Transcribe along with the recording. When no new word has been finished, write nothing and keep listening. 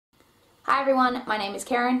Hi everyone, my name is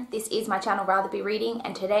Karen. This is my channel RatherBeReading,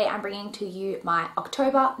 and today I'm bringing to you my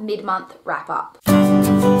October mid-month wrap-up.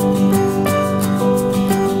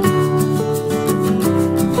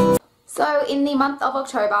 So in the month of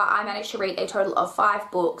October, I managed to read a total of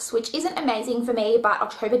 5 books, which isn't amazing for me, but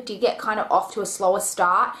October did get kind of off to a slower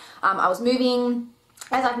start. I was moving,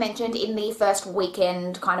 as I've mentioned, in the first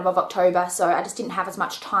weekend kind of October, so I just didn't have as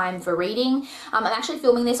much time for reading. I'm actually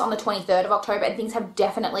filming this on the 23rd of October, and things have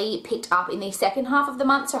definitely picked up in the second half of the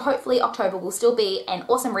month, so hopefully October will still be an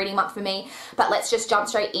awesome reading month for me. But let's just jump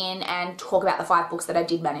straight in and talk about the 5 books that I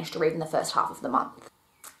did manage to read in the first half of the month.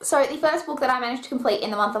 So the first book that I managed to complete in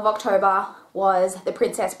the month of October was The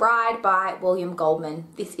Princess Bride by William Goldman.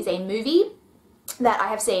 This is a movie that I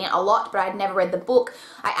have seen a lot, but I'd never read the book.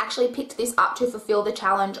 I actually picked this up to fulfill the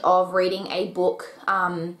challenge of reading a book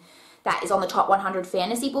that is on the top 100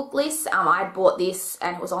 fantasy book list. I bought this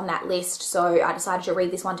and it was on that list, so I decided to read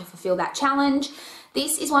this one to fulfill that challenge.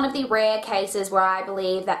 This is one of the rare cases where I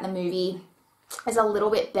believe that the movie is a little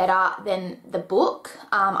bit better than the book.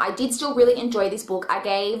 I did still really enjoy this book. I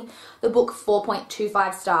gave the book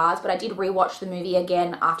 4.25 stars, but I did rewatch the movie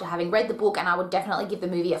again after having read the book, and I would definitely give the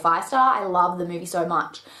movie a 5-star. I love the movie so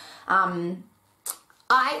much.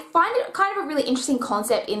 I find it kind of a really interesting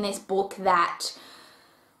concept in this book that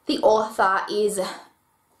the author is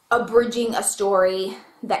abridging a story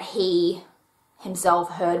that he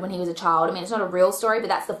himself heard when he was a child. I mean, it's not a real story, but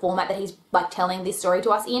that's the format that he's like telling this story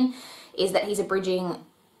to us in, is that he's abridging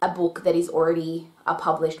a book that is already a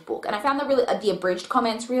published book. And I found the abridged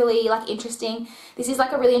comments really like interesting. This is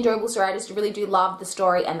like a really enjoyable story. I just really do love the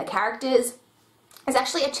story and the characters. There's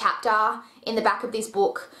actually a chapter in the back of this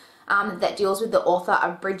book that deals with the author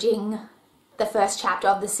abridging the first chapter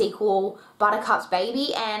of the sequel, Buttercup's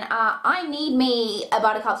Baby, and I need me a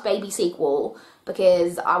Buttercup's Baby sequel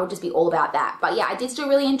because I would just be all about that. But yeah, I did still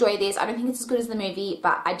really enjoy this. I don't think it's as good as the movie,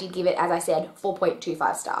 but I did give it, as I said,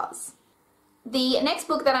 4.25 stars. The next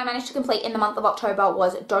book that I managed to complete in the month of October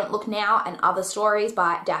was Don't Look Now and Other Stories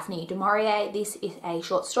by Daphne du Maurier. This is a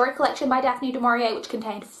short story collection by Daphne du Maurier, which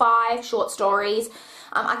contained 5 short stories.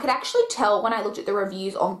 I could actually tell when I looked at the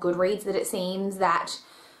reviews on Goodreads that it seems that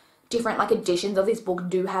different like editions of this book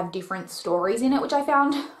do have different stories in it, which I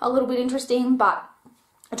found a little bit interesting. But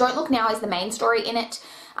Don't Look Now is the main story in it,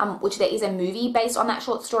 which there is a movie based on that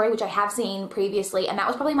short story, which I have seen previously, and that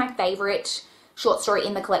was probably my favorite short story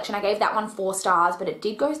in the collection. I gave that one 4 stars, but it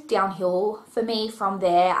did go downhill for me from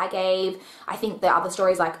there. I think the other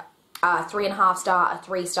stories like a 3.5 star, a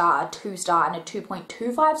 3 star, a 2 star, and a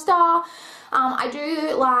 2.25 star. I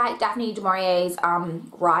do like Daphne du Maurier's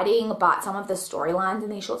writing, but some of the storylines in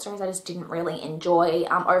these short stories I just didn't really enjoy.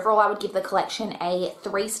 Overall, I would give the collection a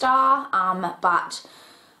 3 star, but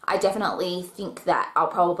I definitely think that I'll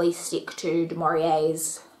probably stick to du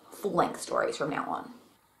Maurier's full-length stories from now on.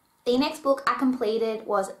 The next book I completed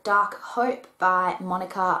was Dark Hope by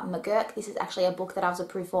Monica McGurk. This is actually a book that I was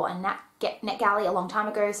approved for in NetGalley a long time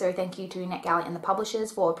ago, so thank you to NetGalley and the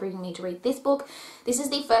publishers for approving me to read this book. This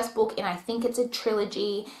is the first book in, I think it's a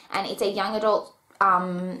trilogy, and it's a young adult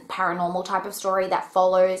paranormal type of story that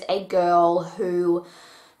follows a girl who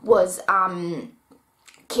was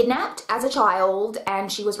kidnapped as a child,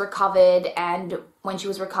 and she was recovered, and when she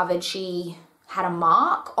was recovered she had a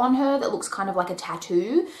mark on her that looks kind of like a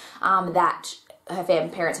tattoo that her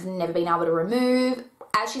parents have never been able to remove.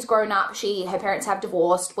 As she's grown up, her parents have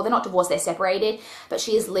divorced. Well, they're not divorced, they're separated, but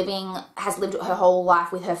she has lived her whole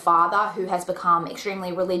life with her father, who has become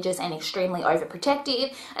extremely religious and extremely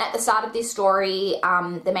overprotective. And at the start of this story,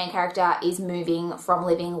 the main character is moving from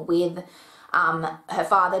living with her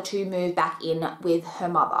father to move back in with her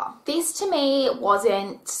mother. This to me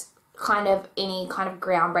wasn't kind of any kind of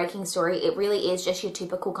groundbreaking story. It really is just your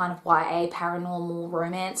typical kind of YA paranormal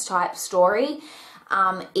romance type story.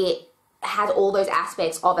 It has all those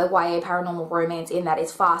aspects of a YA paranormal romance in that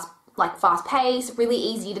it's fast paced, really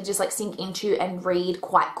easy to just like sink into and read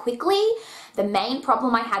quite quickly. The main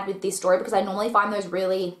problem I had with this story, because I normally find those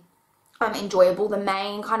really enjoyable, the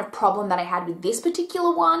main kind of problem that I had with this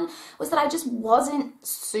particular one was that I just wasn't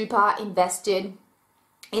super invested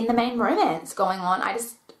in the main romance going on.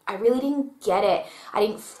 I really didn't get it. I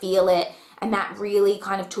didn't feel it, and that really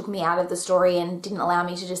kind of took me out of the story and didn't allow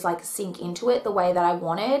me to just like sink into it the way that I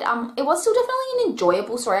wanted. It was still definitely an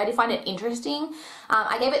enjoyable story. I did find it interesting.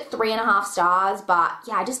 I gave it 3.5 stars, but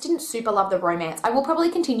yeah, I just didn't super love the romance. I will probably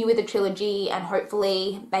continue with the trilogy, and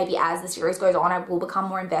hopefully maybe as the series goes on I will become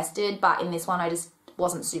more invested, but in this one I just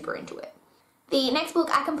wasn't super into it. The next book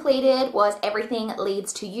I completed was Everything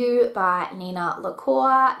Leads to You by Nina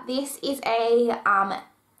LaCour. This is a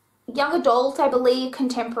young adult, I believe,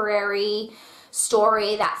 contemporary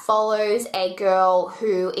story that follows a girl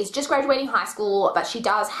who is just graduating high school, but she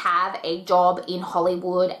does have a job in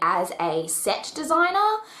Hollywood as a set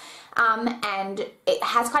designer. And it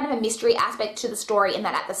has kind of a mystery aspect to the story in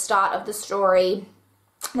that at the start of the story,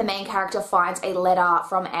 the main character finds a letter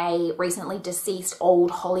from a recently deceased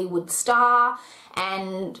old Hollywood star,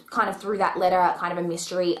 and kind of through that letter, kind of a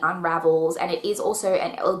mystery unravels. And it is also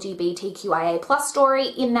an LGBTQIA plus story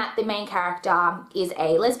in that the main character is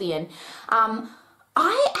a lesbian.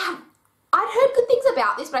 I'd heard good things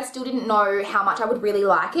about this, but I still didn't know how much I would really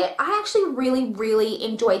like it. I actually really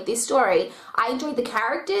enjoyed this story. I enjoyed the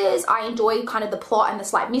characters. I enjoyed kind of the plot and the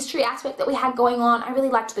slight mystery aspect that we had going on. I really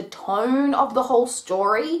liked the tone of the whole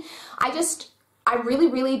story. I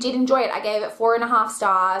really did enjoy it. I gave it 4.5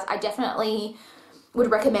 stars. I definitely would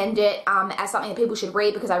recommend it as something that people should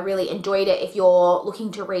read because I really enjoyed it. If you're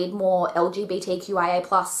looking to read more LGBTQIA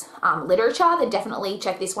plus literature, then definitely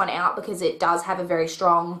check this one out because it does have a very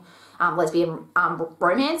strong lesbian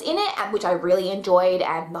romance in it, which I really enjoyed,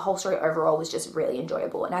 and the whole story overall was just really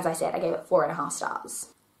enjoyable. And as I said, I gave it 4.5 stars.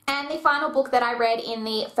 And the final book that I read in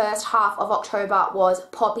the first half of October was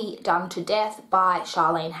Poppy Done to Death by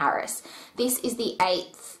Charlaine Harris. This is the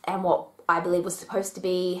 8th and what I believe was supposed to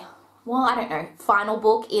be, well, I don't know, final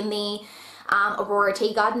book in the Aurora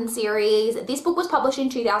Teagarden series. This book was published in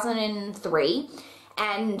 2003,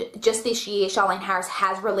 and just this year Charlaine Harris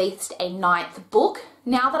has released a 9th book.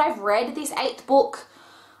 Now that I've read this 8th book,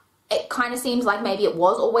 it kind of seems like maybe it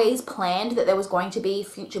was always planned that there was going to be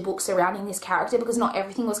future books surrounding this character because not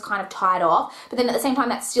everything was kind of tied off. But then at the same time,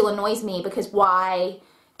 that still annoys me because why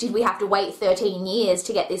did we have to wait 13 years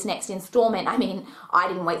to get this next installment? I mean, I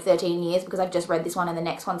didn't wait 13 years because I've just read this one and the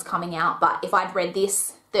next one's coming out. But if I'd read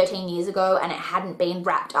this 13 years ago and it hadn't been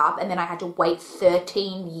wrapped up and then I had to wait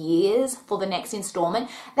 13 years for the next installment,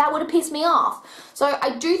 that would have pissed me off. So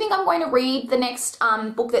I do think I'm going to read the next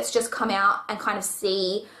book that's just come out and kind of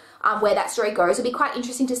see where that story goes. It'll be quite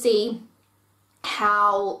interesting to see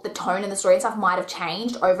how the tone and the story and stuff might have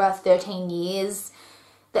changed over 13 years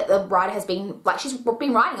that the writer has been, like, she's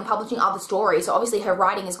been writing and publishing other stories, so obviously her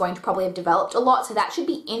writing is going to probably have developed a lot, so that should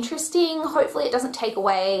be interesting. Hopefully it doesn't take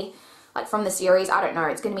away, like, from the series. I don't know,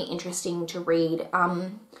 it's going to be interesting to read.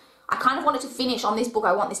 I kind of wanted to finish on this book.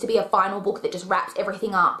 I want this to be a final book that just wraps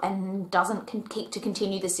everything up and doesn't keep to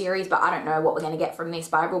continue the series, but I don't know what we're going to get from this,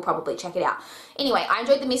 but I will probably check it out. Anyway, I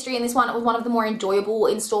enjoyed the mystery in this one. It was one of the more enjoyable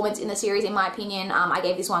installments in the series, in my opinion. I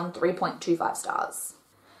gave this one 3.25 stars.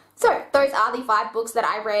 So those are the 5 books that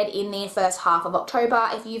I read in the first half of October.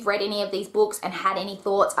 If you've read any of these books and had any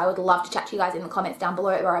thoughts, I would love to chat to you guys in the comments down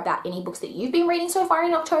below, or about any books that you've been reading so far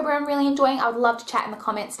in October and really enjoying. I would love to chat in the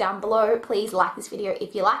comments down below. Please like this video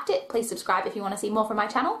if you liked it. Please subscribe if you want to see more from my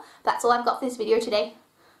channel. That's all I've got for this video today.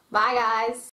 Bye guys.